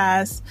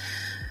podcast.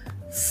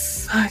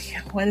 Fuck,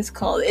 what is it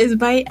called? It's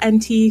by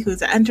NT,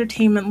 who's an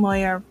entertainment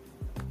lawyer.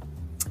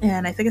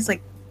 And I think it's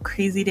like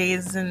Crazy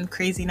Days and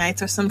Crazy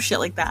Nights or some shit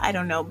like that. I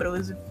don't know, but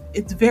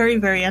it's very,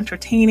 very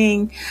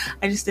entertaining.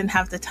 I just didn't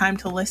have the time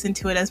to listen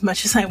to it as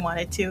much as I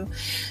wanted to,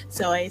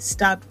 so I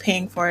stopped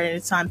paying for it.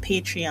 It's on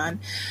Patreon.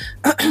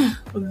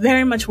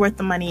 Very much worth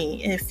the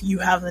money if you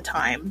have the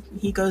time.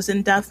 He goes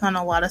in depth on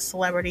a lot of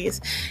celebrities.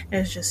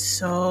 It's just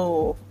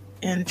so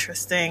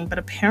interesting. But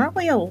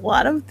apparently a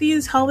lot of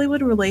these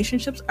Hollywood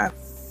relationships are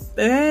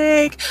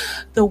fake.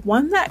 The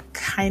one that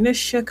kind of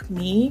shook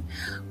me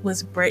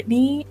was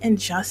Britney and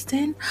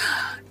Justin.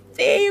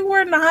 They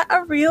were not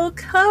a real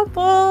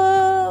couple.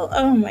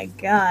 Oh my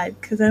god.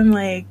 Because I'm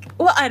like,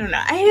 well, I don't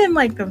know. I didn't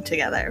like them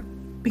together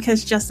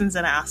because Justin's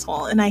an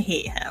asshole and I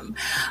hate him.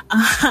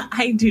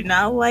 I do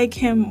not like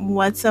him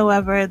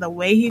whatsoever. The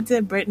way he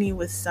did Britney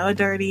was so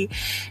dirty.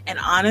 And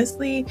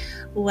honestly,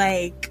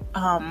 like,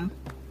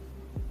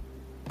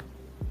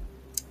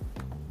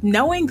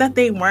 knowing that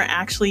they weren't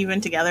actually even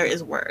together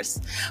is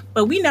worse.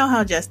 But we know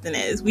how Justin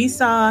is. We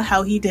saw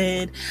how he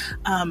did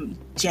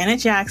Janet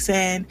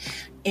Jackson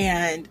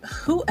and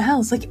who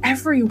else? Like,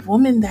 every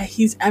woman that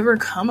he's ever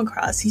come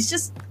across. He's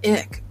just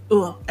ick.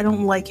 Ugh, I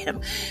don't like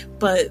him.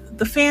 But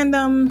the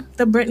fandom,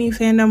 the Britney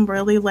fandom,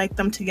 really liked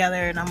them together.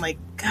 And I'm like,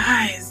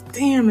 guys,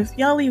 damn, if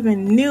y'all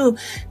even knew,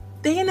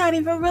 they're not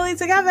even really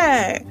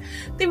together.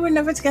 They were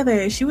never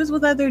together. She was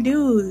with other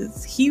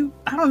dudes.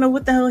 I don't know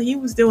what the hell he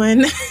was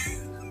doing.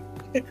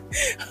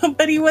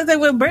 But he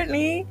wasn't with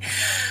Britney.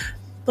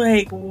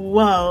 Like,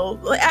 whoa.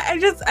 Like,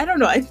 I don't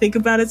know. I think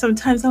about it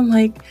sometimes. I'm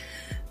like,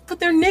 but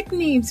their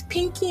nicknames,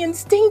 Pinky and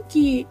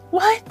Stinky.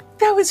 What?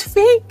 That was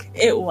fake?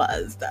 It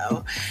was,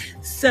 though.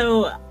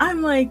 So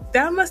I'm like,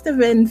 that must have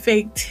been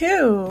fake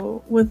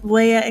too with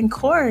Lea and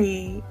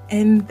Corey.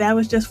 And that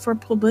was just for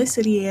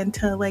publicity and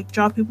to, like,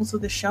 draw people to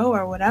the show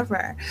or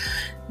whatever.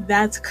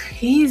 That's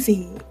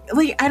crazy.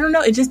 Like, I don't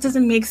know. It just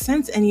doesn't make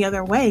sense any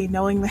other way,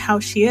 knowing how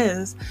she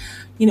is.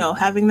 You know,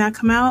 having that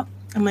come out,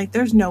 I'm like,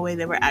 there's no way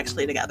they were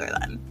actually together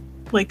then.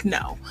 Like,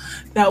 no,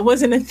 that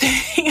wasn't a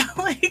thing.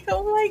 I'm like,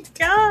 oh my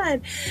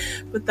god.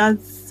 But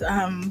that's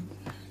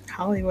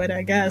Hollywood,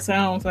 I guess. I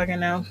don't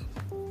fucking know.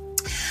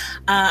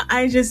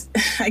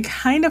 I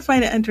kind of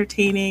find it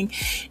entertaining.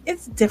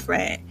 It's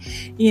different.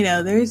 You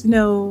know, there's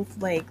no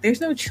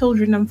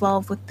children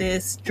involved with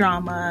this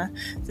drama.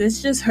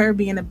 It's just her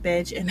being a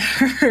bitch and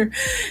her,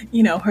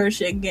 you know, her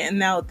shit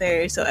getting out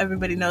there so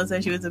everybody knows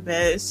that she was a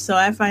bitch. So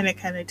I find it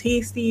kind of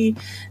tasty.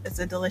 It's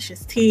a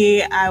delicious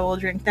tea. I will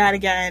drink that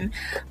again.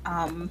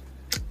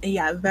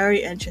 yeah,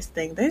 very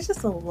interesting. There's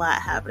just a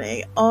lot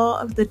happening. All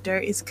of the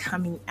dirt is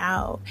coming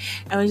out.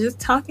 I was just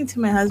talking to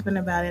my husband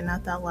about it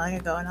not that long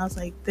ago, and I was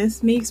like,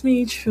 this makes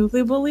me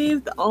truly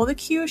believe that all the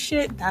Q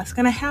shit, that's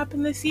gonna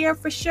happen this year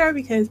for sure,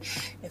 because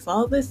if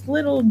all this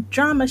little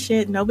drama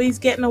shit, nobody's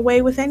getting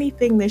away with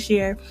anything this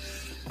year,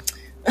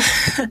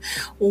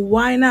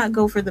 why not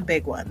go for the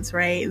big ones,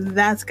 right?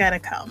 That's gotta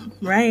come,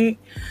 right?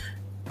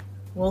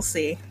 We'll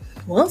see.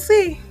 We'll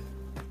see.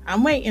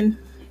 I'm waiting.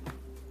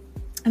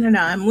 I don't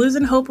know. I'm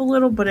losing hope a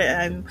little, but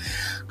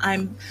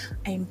I'm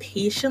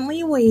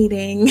patiently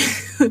waiting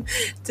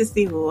to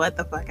see what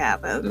the fuck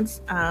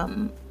happens.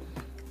 I'm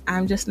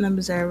just an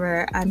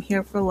observer. I'm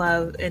here for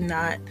love and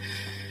not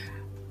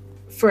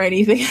for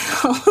anything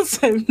else.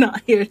 I'm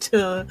not here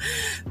to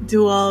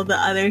do all the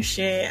other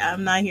shit.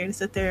 I'm not here to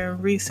sit there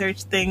and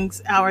research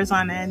things hours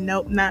on end.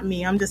 Nope, not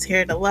me. I'm just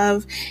here to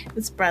love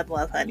and spread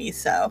love, honey.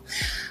 So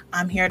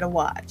I'm here to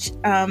watch.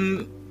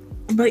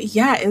 But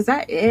yeah, is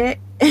that it?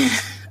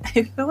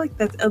 I feel like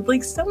that's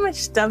like so much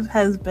stuff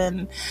has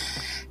been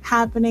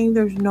happening.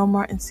 There's no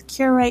more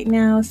Insecure right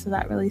now, so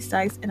that really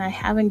sucks. And I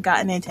haven't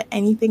gotten into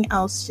anything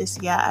else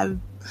just yet.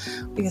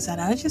 Like I said,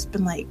 I've just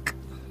been like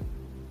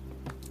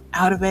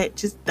out of it,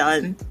 just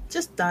done.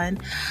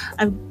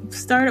 I've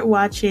started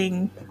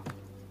watching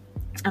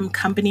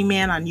Company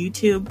Man on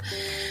YouTube,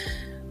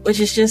 which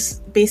is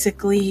just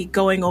basically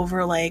going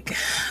over like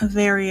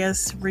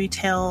various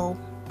retail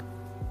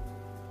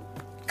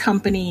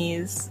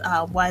companies,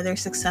 why they're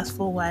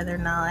successful, why they're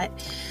not.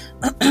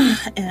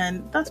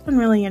 And that's been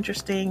really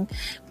interesting,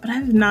 but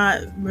I've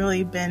not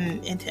really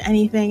been into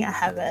anything. I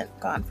haven't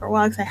gone for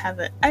walks.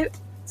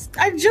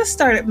 I just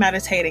started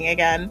meditating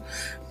again,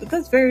 but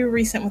that's very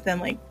recent, within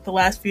like the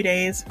last few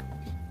days.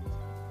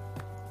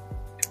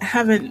 I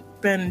haven't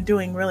been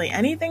doing really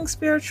anything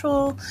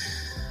spiritual,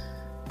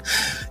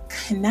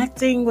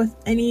 connecting with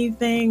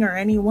anything or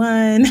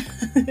anyone.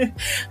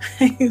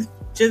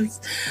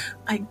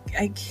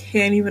 I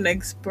can't even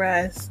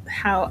express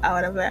how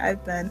out of it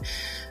I've been.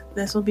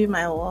 This will be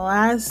my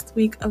last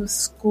week of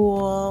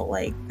school.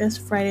 Like, this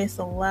Friday is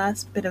the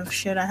last bit of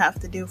shit I have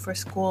to do for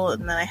school,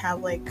 and then I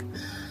have like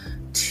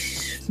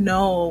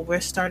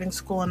we're starting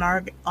school in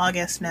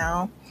August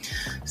now,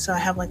 so I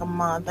have like a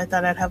month. I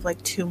thought I'd have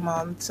like 2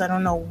 months. I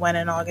don't know when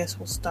in August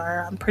we'll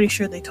start. I'm pretty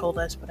sure they told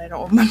us, but I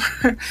don't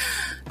remember.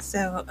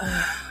 So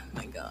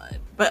my god,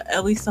 but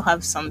at least I'll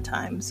have some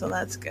time, so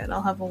that's good.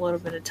 I'll have a little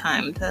bit of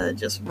time to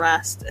just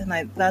rest, and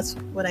that's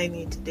what I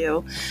need to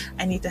do.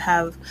 I need to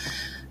have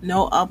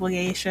no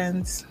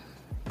obligations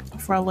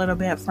for a little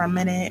bit, for a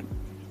minute.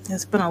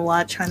 It's been a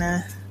lot trying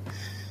to,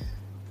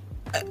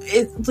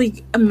 it's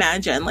like,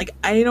 imagine, like,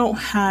 I don't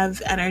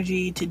have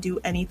energy to do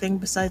anything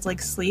besides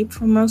like sleep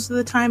for most of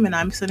the time, and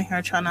I'm sitting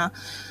here trying to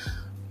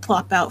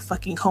plop out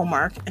fucking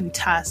homework and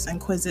tests and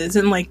quizzes,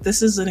 and like,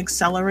 this is an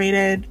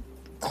accelerated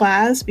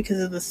class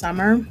because of the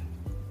summer.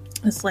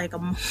 It's like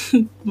a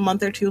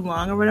month or 2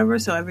 long or whatever,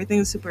 so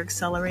everything's super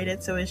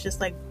accelerated, so it's just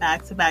like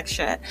back-to-back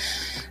shit.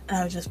 And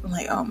I've just been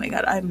like, oh my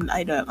god, I'm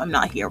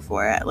not here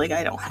for it. Like,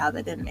 I don't have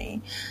it in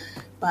me.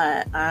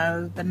 But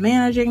I've been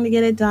managing to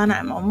get it done.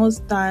 I'm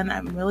almost done.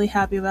 I'm really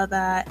happy about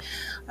that.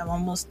 I'm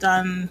almost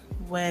done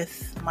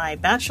with my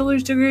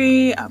bachelor's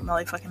degree. I'm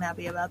really fucking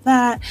happy about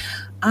that.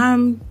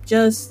 I'm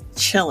just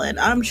chilling.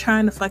 I'm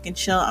trying to fucking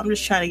chill. I'm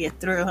just trying to get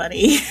through,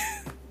 honey.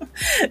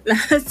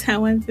 That's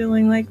how I'm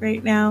feeling like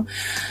right now.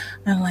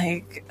 I'm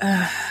like,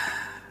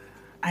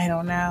 I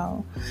don't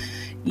know.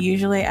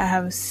 Usually I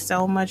have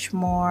so much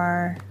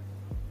more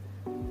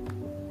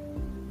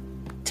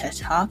to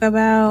talk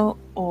about,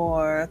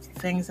 or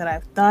things that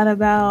I've thought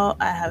about.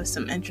 I have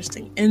some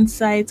interesting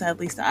insights. At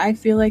least I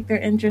feel like they're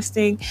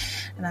interesting.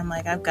 And I'm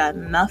like, I've got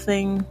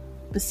nothing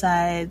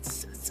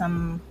besides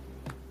some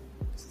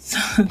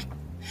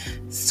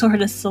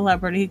sort of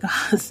celebrity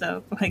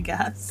gossip, I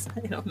guess.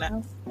 I don't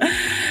know.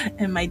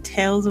 And my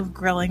tales of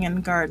grilling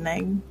and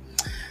gardening.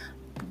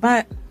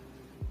 But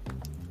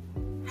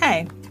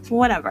hey,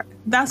 whatever.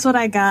 That's what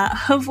I got.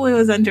 Hopefully it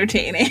was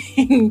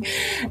entertaining.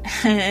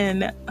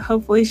 And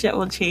hopefully shit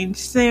will change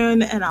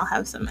soon, and I'll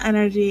have some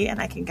energy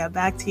and I can get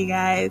back to you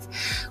guys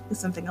with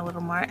something a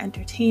little more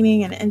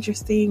entertaining and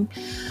interesting.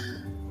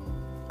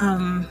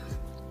 Or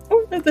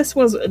if this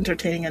was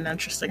entertaining and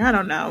interesting, I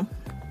don't know.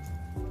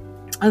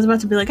 I was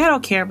about to be like, I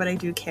don't care, but I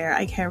do care.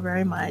 I care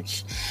very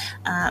much,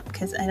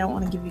 because I don't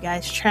want to give you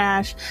guys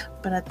trash,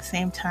 but at the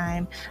same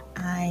time,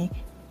 I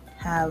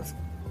have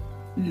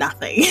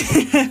nothing.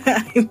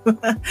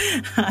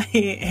 I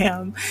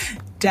am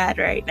dead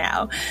right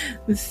now.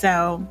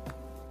 So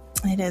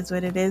it is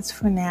what it is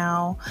for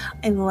now.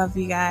 I love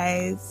you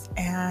guys,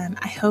 and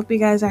I hope you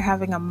guys are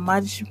having a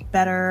much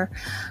better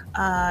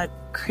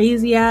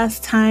crazy ass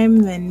time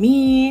than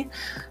me,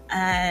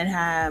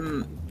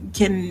 and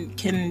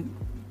can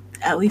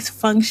at least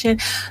function.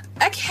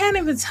 I can't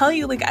even tell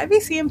you, like, I be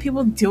seeing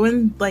people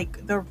doing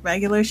like the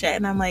regular shit,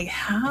 and I'm like,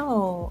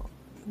 how?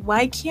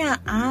 Why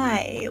can't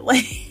I?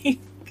 Like,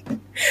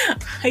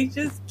 I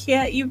just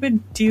can't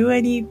even do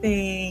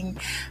anything.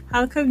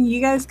 How come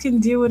you guys can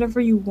do whatever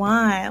you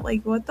want?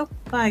 Like, what the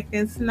fuck?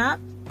 It's not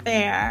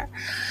fair.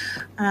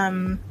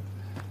 I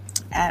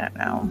don't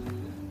know.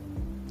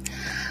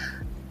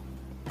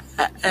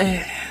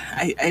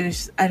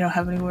 I don't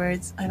have any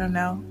words. I don't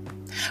know.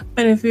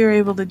 But if you're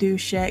able to do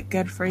shit,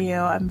 good for you.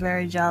 I'm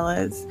very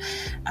jealous.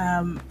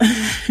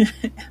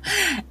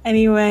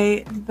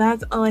 Anyway,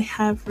 that's all I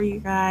have for you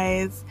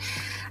guys.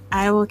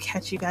 I will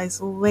catch you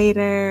guys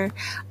later.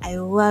 I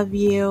love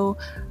you.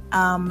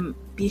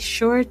 Be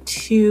sure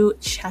to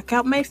check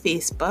out my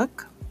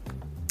Facebook.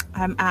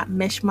 I'm at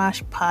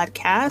Mishmash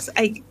Podcast.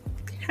 I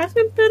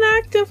haven't been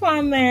active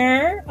on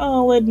there,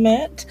 I'll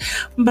admit,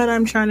 but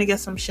I'm trying to get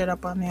some shit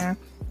up on there.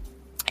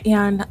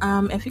 And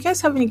if you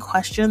guys have any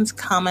questions,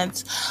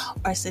 comments,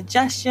 or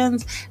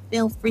suggestions,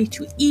 feel free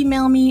to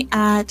email me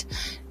at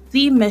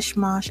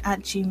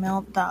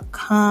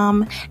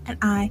themishmash@gmail.com, and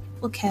I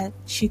will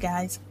catch you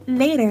guys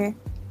later.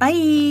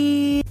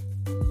 Bye!